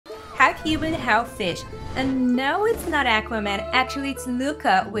even how fish. And no, it's not Aquaman, actually it's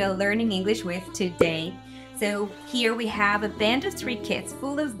Luca we're learning English with today. So here we have a band of 3 kids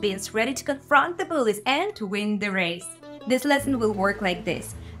full of beans ready to confront the bullies and to win the race. This lesson will work like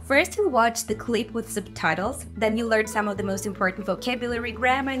this. First, you'll watch the clip with subtitles, then you'll learn some of the most important vocabulary,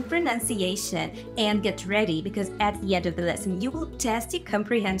 grammar, and pronunciation. And get ready, because at the end of the lesson, you will test your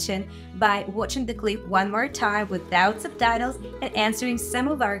comprehension by watching the clip one more time without subtitles and answering some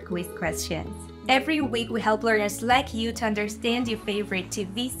of our quiz questions. Every week, we help learners like you to understand your favorite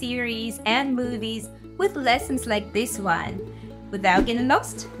TV series and movies with lessons like this one, without getting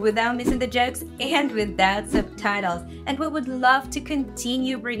lost, without missing the jokes, and without subtitles. And we would love to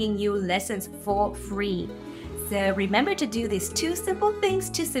continue bringing you lessons for free. So remember to do these 2 simple things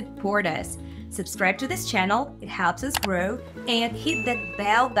to support us. Subscribe to this channel, it helps us grow, and hit that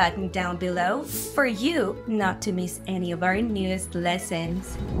bell button down below for you not to miss any of our newest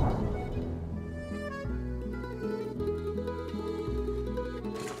lessons.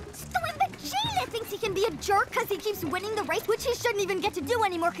 He can be a jerk because he keeps winning the race, which he shouldn't even get to do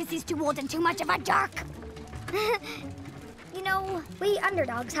anymore because he's too old and too much of a jerk. You know, we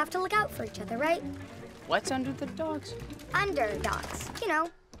underdogs have to look out for each other, right? What's under the dogs? Underdogs. You know,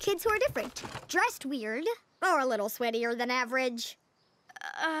 kids who are different, dressed weird, or a little sweatier than average.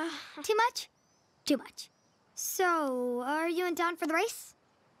 Too much? Too much. So, are you in town for the race?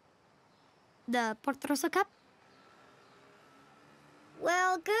 The Porto Rosso Cup?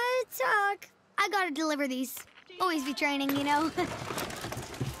 Well, good talk. I gotta deliver these. Always be training, you know.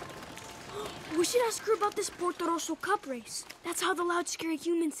 We should ask her about this Porto Rosso Cup race. That's how the loud, scary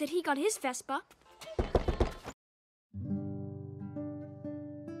human said he got his Vespa.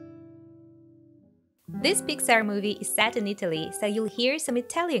 This Pixar movie is set in Italy, so you'll hear some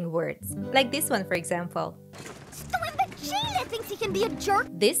Italian words, like this one for example. Sto imbecille thinks he can be a jerk.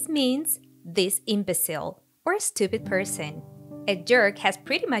 This means this imbecile, or stupid person. A jerk has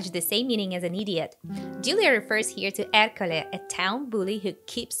pretty much the same meaning as an idiot. Julia refers here to Ercole, a town bully who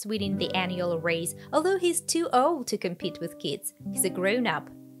keeps winning the annual race, although he's too old to compete with kids. He's a grown-up.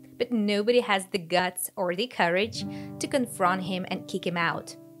 But nobody has the guts or the courage to confront him and kick him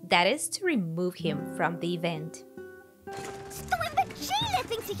out. That is, to remove him from the event. Sto imbecille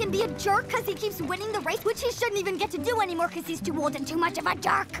thinks he can be a jerk because he keeps winning the race, which he shouldn't even get to do anymore because he's too old and too much of a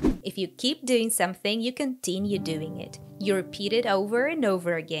jerk. If you keep doing something, you continue doing it. You repeat it over and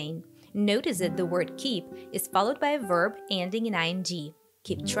over again. Notice that the word keep is followed by a verb ending in ing.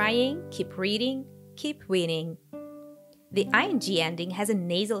 Keep trying, keep reading, keep winning. The ing ending has a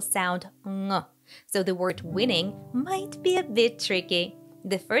nasal sound ng, so the word winning might be a bit tricky.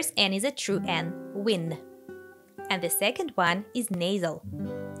 The first N is a true N, win. And the second one is nasal,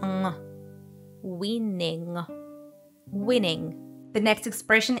 ng, winning, winning. The next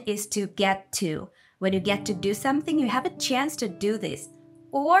expression is to get to. When you get to do something, you have a chance to do this.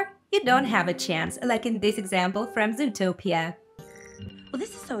 Or you don't have a chance, like in this example from Zootopia. Well,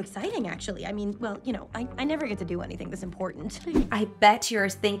 this is so exciting, actually. I mean, well, you know, I never get to do anything this important. I bet you're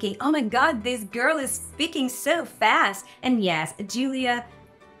thinking, oh my god, this girl is speaking so fast. And yes, Julia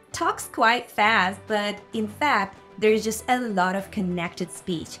talks quite fast, but in fact, there's just a lot of connected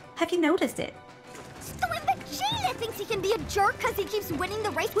speech. Have you noticed it? Sto imbecille thinks he can be a jerk because he keeps winning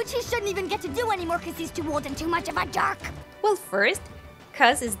the race, which he shouldn't even get to do anymore because he's too old and too much of a jerk. Well, first,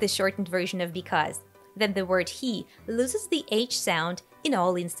 cause is the shortened version of because. Then the word he loses the H sound in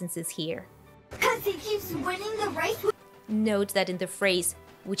all instances here. Because he keeps winning the race. Note that in the phrase,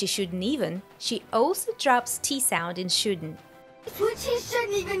 which he shouldn't even, she also drops T sound in shouldn't. Which he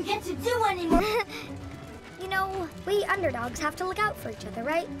shouldn't even get to do anymore. You know, we underdogs have to look out for each other,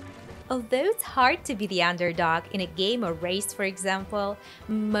 right? Although it's hard to be the underdog in a game or race, for example,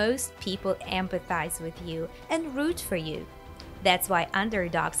 most people empathize with you and root for you. That's why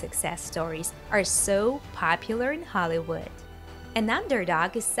underdog success stories are so popular in Hollywood. An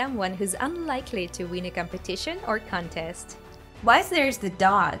underdog is someone who's unlikely to win a competition or contest. Why there's the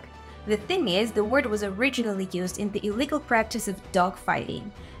dog? The thing is, the word was originally used in the illegal practice of dog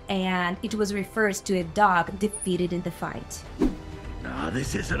fighting, and it was referred to a dog defeated in the fight. No,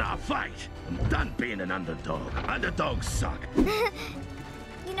 this isn't our fight. I'm done being an underdog. Underdogs suck.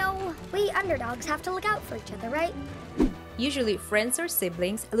 You know, we underdogs have to look out for each other, right? Usually friends or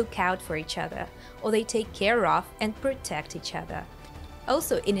siblings look out for each other, or they take care of and protect each other.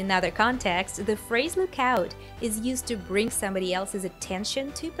 Also, in another context, the phrase look out is used to bring somebody else's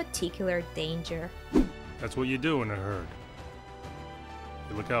attention to a particular danger. That's what you do in a herd.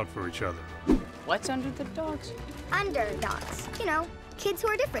 You look out for each other. What's under the dogs? Underdogs. You know, kids who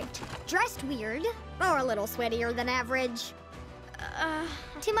are different, dressed weird, or a little sweatier than average.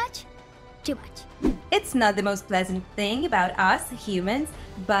 Too much? Too much. It's not the most pleasant thing about us humans,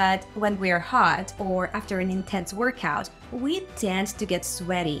 but when we're hot or after an intense workout, we tend to get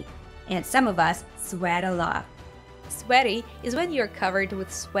sweaty. And some of us sweat a lot. Sweaty is when you're covered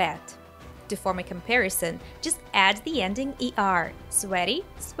with sweat. To form a comparison, just add the ending ER, sweaty,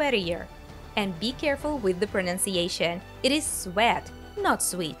 sweatier. And be careful with the pronunciation. It is sweat, not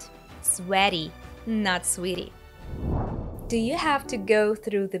sweet. Sweaty, not sweetie. Do you have to go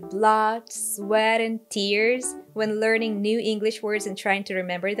through the blood, sweat, and tears when learning new English words and trying to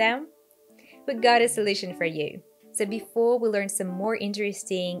remember them? We got a solution for you. So before we learn some more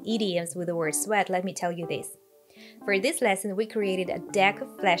interesting idioms with the word sweat, let me tell you this. For this lesson, we created a deck of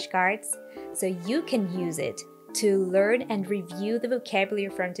flashcards so you can use it to learn and review the vocabulary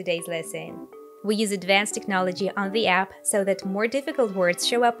from today's lesson. We use advanced technology on the app so that more difficult words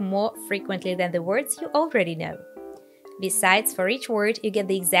show up more frequently than the words you already know. Besides, for each word, you get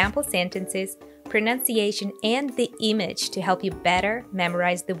the example sentences, pronunciation, and the image to help you better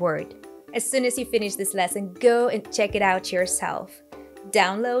memorize the word. As soon as you finish this lesson, go and check it out yourself.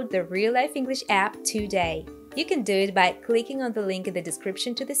 Download the Real Life English app today. You can do it by clicking on the link in the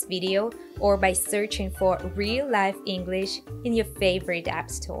description to this video or by searching for Real Life English in your favorite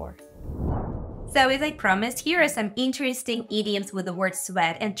app store. So as I promised, here are some interesting idioms with the word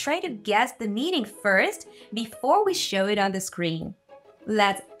sweat and try to guess the meaning first before we show it on the screen.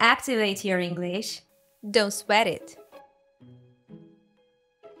 Let's activate your English. Don't sweat it.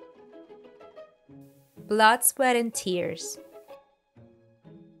 Blood, sweat, and tears.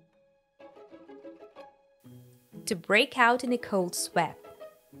 To break out in a cold sweat.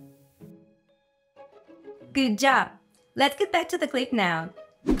 Good job! Let's get back to the clip now.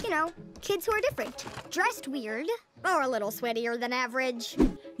 You know, kids who are different. Dressed weird, or a little sweatier than average.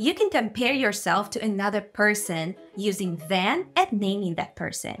 You can compare yourself to another person using than and naming that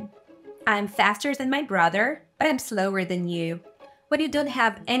person. I'm faster than my brother, but I'm slower than you. When you don't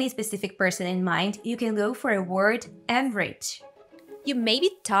have any specific person in mind, you can go for a word average. You may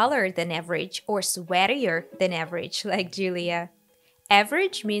be taller than average or sweatier than average, like Julia.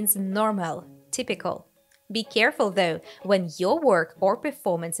 Average means normal, typical. Be careful though, when your work or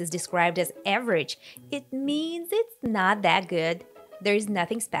performance is described as average, it means it's not that good. There's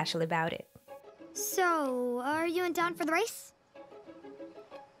nothing special about it. So, are you in town for the race?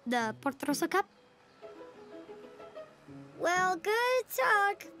 The Porto Rosso Cup? Well, good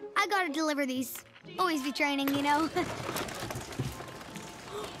talk. I gotta deliver these. Always be training, you know.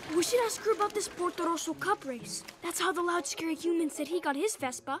 We should ask her about this Porto Rosso Cup race. That's how the loud, scary human said he got his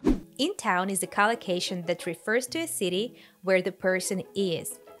Vespa. In town is a collocation that refers to a city where the person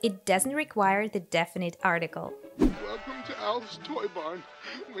is. It doesn't require the definite article. Welcome to Al's Toy Barn.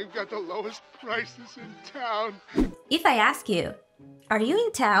 We've got the lowest prices in town. If I ask you, are you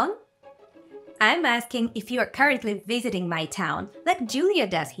in town? I'm asking if you are currently visiting my town, like Julia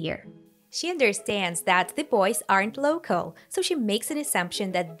does here. She understands that the boys aren't local, so she makes an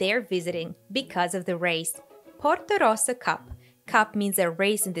assumption that they're visiting because of the race. Porto Rosso Cup. Cup means a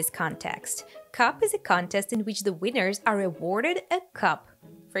race in this context. Cup is a contest in which the winners are awarded a cup.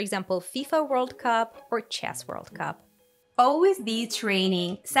 For example, FIFA World Cup or Chess World Cup. Always be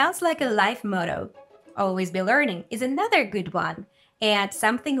training sounds like a life motto. Always be learning is another good one, and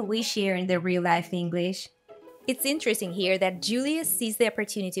something we share in the Real Life English. It's interesting here that Julia sees the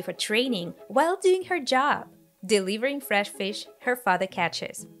opportunity for training while doing her job, delivering fresh fish her father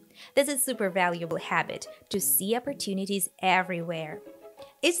catches. That's a super valuable habit, to see opportunities everywhere.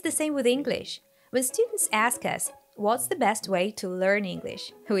 It's the same with English. When students ask us, what's the best way to learn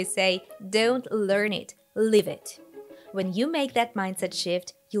English? We say, don't learn it, live it. When you make that mindset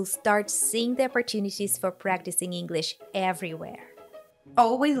shift, you'll start seeing the opportunities for practicing English everywhere.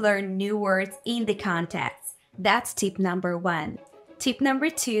 Always learn new words in the context. That's tip number 1. Tip number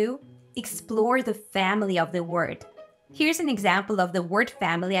 2, explore the family of the word. Here's an example of the word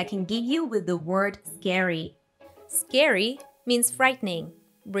family I can give you with the word scary. Scary means frightening,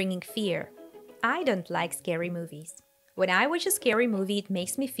 bringing fear. I don't like scary movies. When I watch a scary movie, it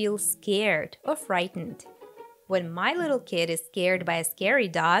makes me feel scared or frightened. When my little kid is scared by a scary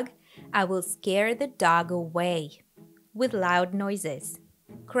dog, I will scare the dog away with loud noises.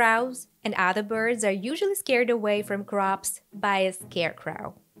 Crows and other birds are usually scared away from crops by a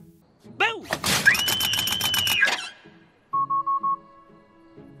scarecrow. Boo!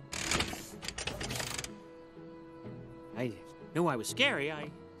 I knew I was scary. I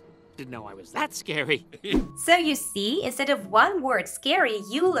didn't know I was that scary. So you see, instead of one word scary,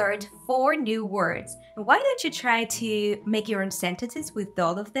 you learned 4 new words. Why don't you try to make your own sentences with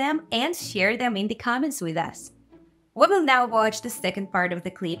all of them and share them in the comments with us? We will now watch the second part of the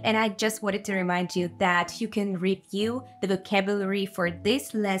clip, and I just wanted to remind you that you can review the vocabulary for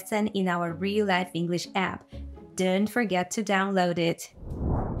this lesson in our Real Life English app. Don't forget to download it.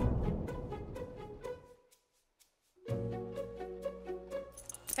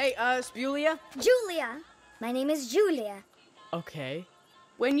 Hey, Spulia? Julia. My name is Julia. Okay.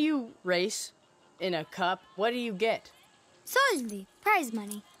 When you race in a cup, what do you get? Soldi. Prize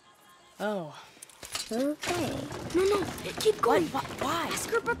money. Oh. Okay. No, keep going. Why? Ask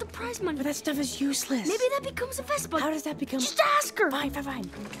her about the prize money. But that stuff is useless. Maybe that becomes a Vespa. How does that become... Just ask her. Fine.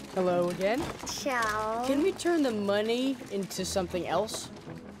 Hello again? Ciao. Can we turn the money into something else?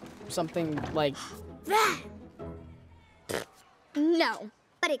 Something like... That. No,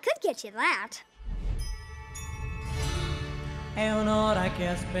 but it could get you that. È un'ora che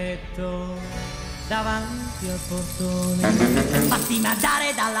aspetto davanti al portone. Fatti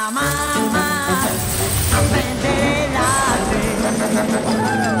mandare dalla mamma a prendere latte.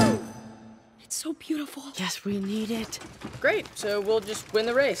 It's so beautiful. Yes, we need it. Great, so we'll just win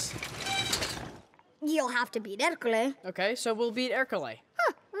the race. You'll have to beat Hercule. Okay, so we'll beat Hercule.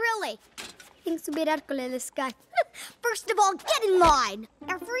 Huh, really? Thinks to beat Hercule, this guy. First of all, get in line.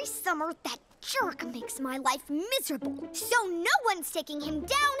 Every summer, that jerk makes my life miserable. So no one's taking him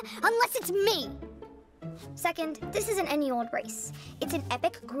down unless it's me. Second, this isn't any old race. It's an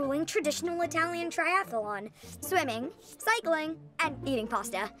epic, grueling, traditional Italian triathlon. Swimming, cycling, and eating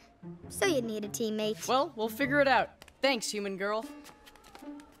pasta. So you need a teammate. Well, we'll figure it out. Thanks, human girl.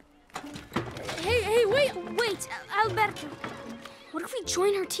 Hey, wait, Alberto. What if we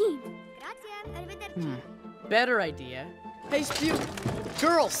join her team? Grazie, arrivederci. Better idea. Hey,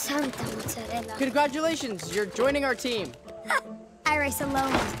 girls! Santa mozzarella. Congratulations, you're joining our team. I race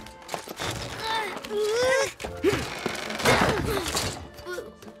alone.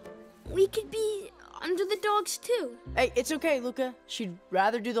 We could be under the dogs too. Hey, it's okay, Luca. She'd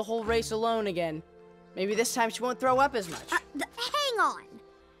rather do the whole race alone again. Maybe this time she won't throw up as much. Hang on.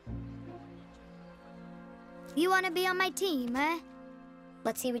 You want to be on my team, eh?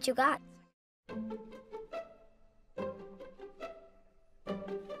 Let's see what you got.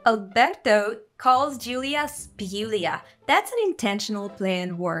 Alberto calls Julia Spulia. That's an intentional play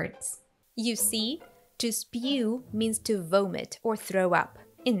on words. You see, to spew means to vomit or throw up.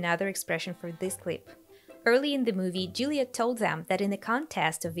 Another expression for this clip. Early in the movie, Julia told them that in the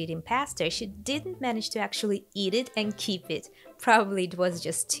contest of eating pasta, she didn't manage to actually eat it and keep it. Probably it was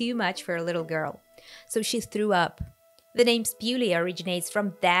just too much for a little girl. So she threw up. The name Spulia originates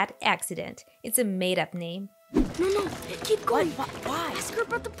from that accident. It's a made-up name. No, keep going. Why? Ask her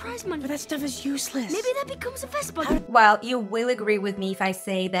about the prize money. But that stuff is useless. Maybe that becomes a Vespa. Well, you will agree with me if I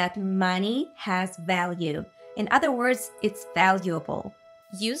say that money has value. In other words, it's valuable.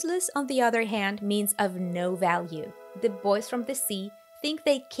 Useless, on the other hand, means of no value. The boys from the sea think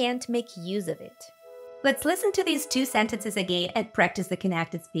they can't make use of it. Let's listen to these two sentences again and practice the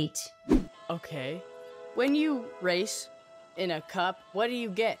connected speech. Okay. When you race in a cup, what do you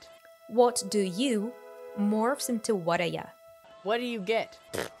get? What do you morphs into what are ya? What do you get?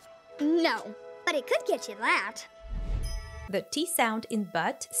 No, but it could get you that. The T sound in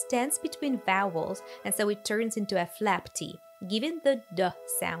but stands between vowels, and so it turns into a flap T, giving the D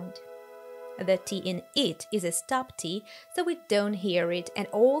sound. The T in it is a stop T, so we don't hear it, and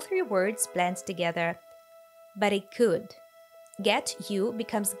all three words blend together. But it could. Get you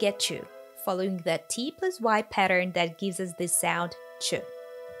becomes get you, following the T plus Y pattern that gives us this sound ch.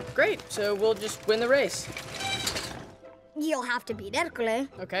 Great, so we'll just win the race. You'll have to beat Hercule.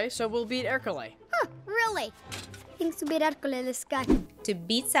 Okay, so we'll beat Hercule. Huh, really? Thinks to beat Hercule, this guy. To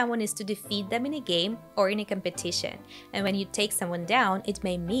beat someone is to defeat them in a game or in a competition. And when you take someone down, it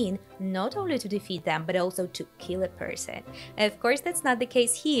may mean not only to defeat them, but also to kill a person. And of course, that's not the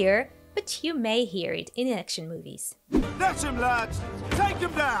case here, but you may hear it in action movies. That's him, lads! Take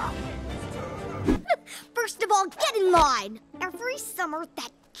him down! First of all, get in line. Every summer,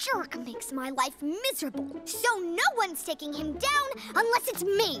 that jerk makes my life miserable. So no one's taking him down unless it's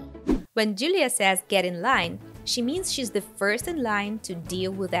me. When Julia says get in line, she means she's the first in line to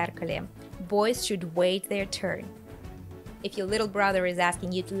deal with Hercule. Boys should wait their turn. If your little brother is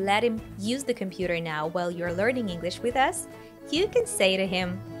asking you to let him use the computer now while you're learning English with us, you can say to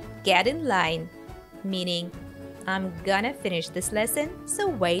him, get in line, meaning, I'm gonna finish this lesson, so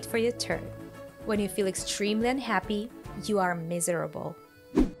wait for your turn. When you feel extremely unhappy, you are miserable.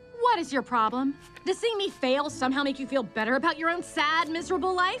 What is your problem? Does seeing me fail somehow make you feel better about your own sad,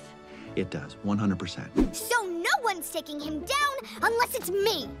 miserable life? It does, 100%. So no one's taking him down unless it's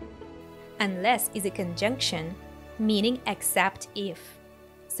me. Unless is a conjunction, meaning except if.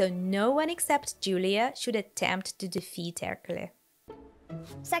 so no one except Giulia should attempt to defeat Ercole.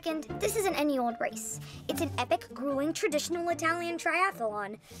 Second, this isn't any old race. It's an epic, grueling, traditional Italian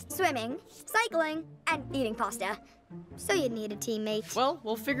triathlon. Swimming, cycling, and eating pasta. So you'd need a teammate. Well,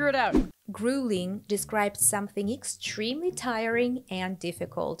 we'll figure it out. Grueling describes something extremely tiring and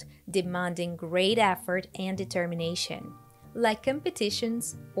difficult, demanding great effort and determination, like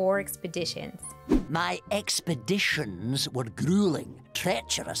competitions or expeditions. My expeditions were grueling,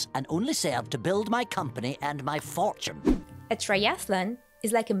 treacherous, and only served to build my company and my fortune. A triathlon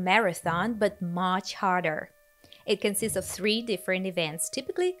is like a marathon, but much harder. It consists of 3 different events,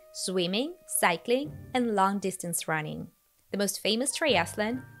 typically swimming, cycling, and long-distance running. The most famous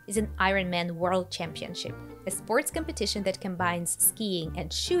triathlon is an Ironman World Championship. A sports competition that combines skiing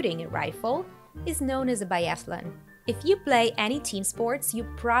and shooting a rifle is known as a biathlon. If you play any team sports, you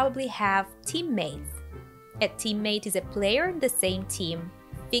probably have teammates. A teammate is a player in the same team.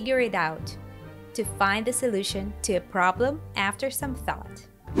 Figure it out. To find the solution to a problem after some thought.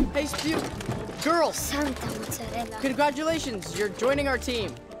 Hey, girls! Santa mozzarella. Congratulations, you're joining our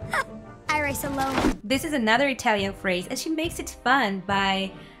team. I race alone. This is another Italian phrase, and she makes it fun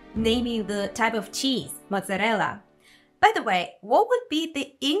by naming the type of cheese, mozzarella. By the way, what would be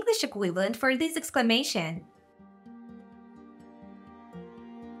the English equivalent for this exclamation?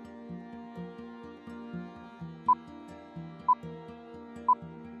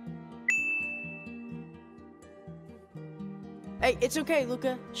 Hey, it's okay,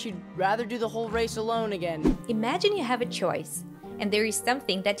 Luca. She'd rather do the whole race alone again. Imagine you have a choice, and there is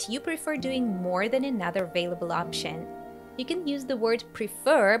something that you prefer doing more than another available option. You can use the word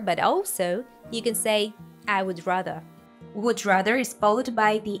prefer, but also you can say, I would rather. Would rather is followed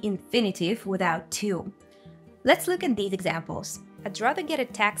by the infinitive without to. Let's look at these examples. I'd rather get a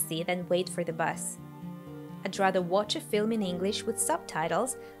taxi than wait for the bus. I'd rather watch a film in English with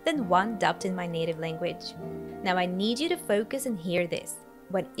subtitles than one dubbed in my native language. Now I need you to focus and hear this.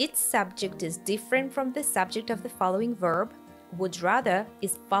 When its subject is different from the subject of the following verb, would rather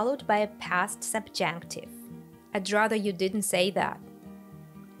is followed by a past subjunctive. I'd rather you didn't say that.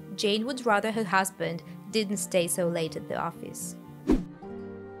 Jane would rather her husband didn't stay so late at the office.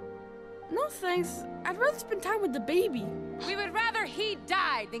 No thanks, I'd rather spend time with the baby. We would rather he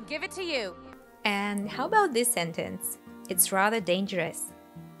died than give it to you. And how about this sentence? It's rather dangerous.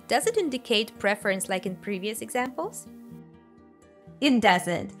 Does it indicate preference like in previous examples? It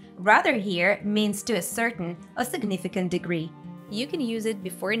doesn't. Rather here means to a certain or significant degree. You can use it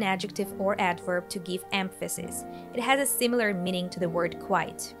before an adjective or adverb to give emphasis. It has a similar meaning to the word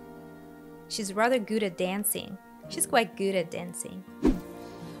quite. She's rather good at dancing. She's quite good at dancing.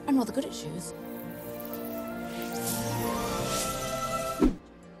 I'm rather good at shoes.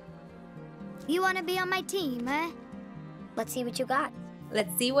 You want to be on my team, eh? Let's see what you got.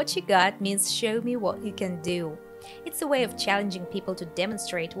 Let's see what you got means show me what you can do. It's a way of challenging people to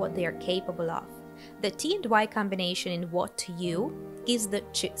demonstrate what they are capable of. The T and Y combination in what to you gives the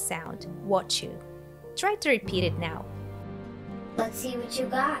ch sound, what you. Try to repeat it now. Let's see what you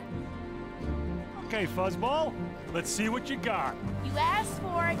got. Okay, Fuzzball, let's see what you got. You asked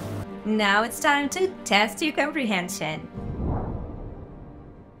for it. Now it's time to test your comprehension.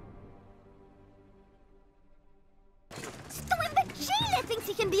 Thinks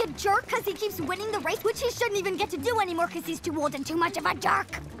he can be a jerk because he keeps winning the race, which he shouldn't even get to do anymore because he's too old and too much of a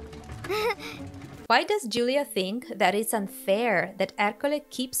jerk. Why does Giulia think that it's unfair that Ercole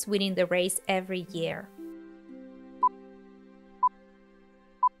keeps winning the race every year?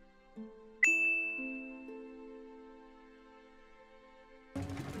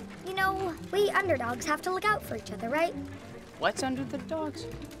 You know, we underdogs have to look out for each other, right? What's under the dogs?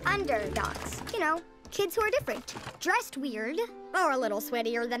 Underdogs. You know, kids who are different, dressed weird, or a little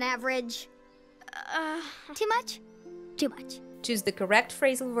sweatier than average. Too much? Too much. Choose the correct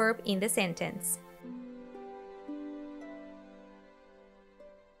phrasal verb in the sentence.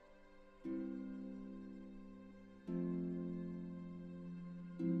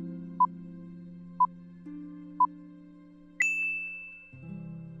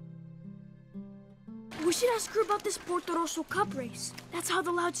 We should ask her about this Porto Rosso Cup race. That's how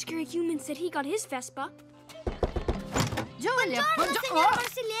the loud, scary human said he got his Vespa. Giulia, signor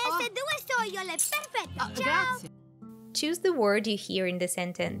Marsigliese, due soiole, perfetto, ciao! Choose the word you hear in the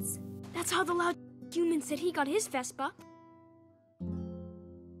sentence. That's how the loud human said he got his Vespa.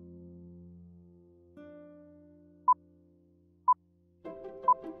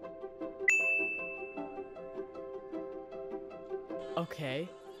 Okay.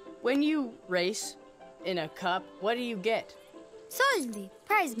 When you race in a cup, what do you get? Soldi,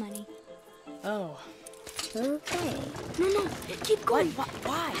 prize money. Oh. Okay. No, keep going.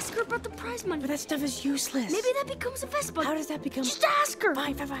 Why? Ask her about the prize money. But that stuff is useless. Maybe that becomes a Vespa. How does that become? Just ask her.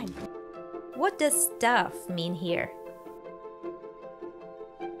 Fine. What does stuff mean here?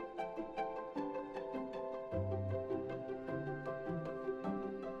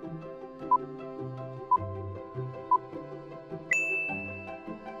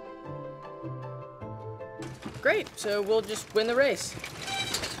 Great, so we'll just win the race.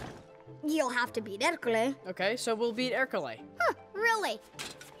 You'll have to beat Hercule. Okay, so we'll beat Hercule. Huh, really?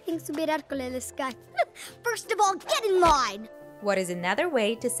 Thinks to beat Hercule, this guy. First of all, get in line! What is another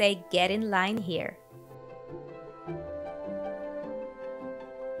way to say get in line here?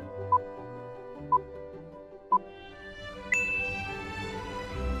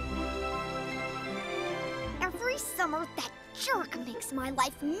 Every summer, that jerk makes my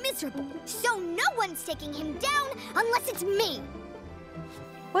life miserable. So no one's taking him down unless it's me.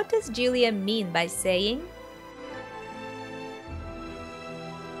 What does Julia mean by saying?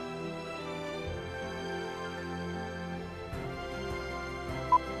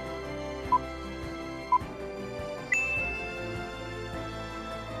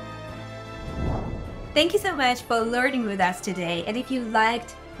 Thank you so much for learning with us today. And if you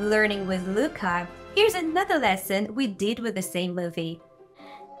liked learning with Luca, here's another lesson we did with the same movie.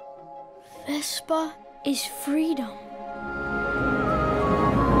 Vespa is freedom.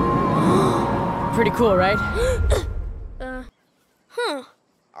 Pretty cool, right?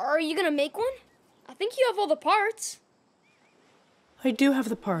 Are you gonna make one? I think you have all the parts. I do have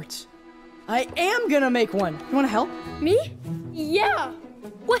the parts. I am gonna make one. You wanna help? Me? Yeah.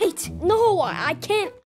 Wait, no, I can't.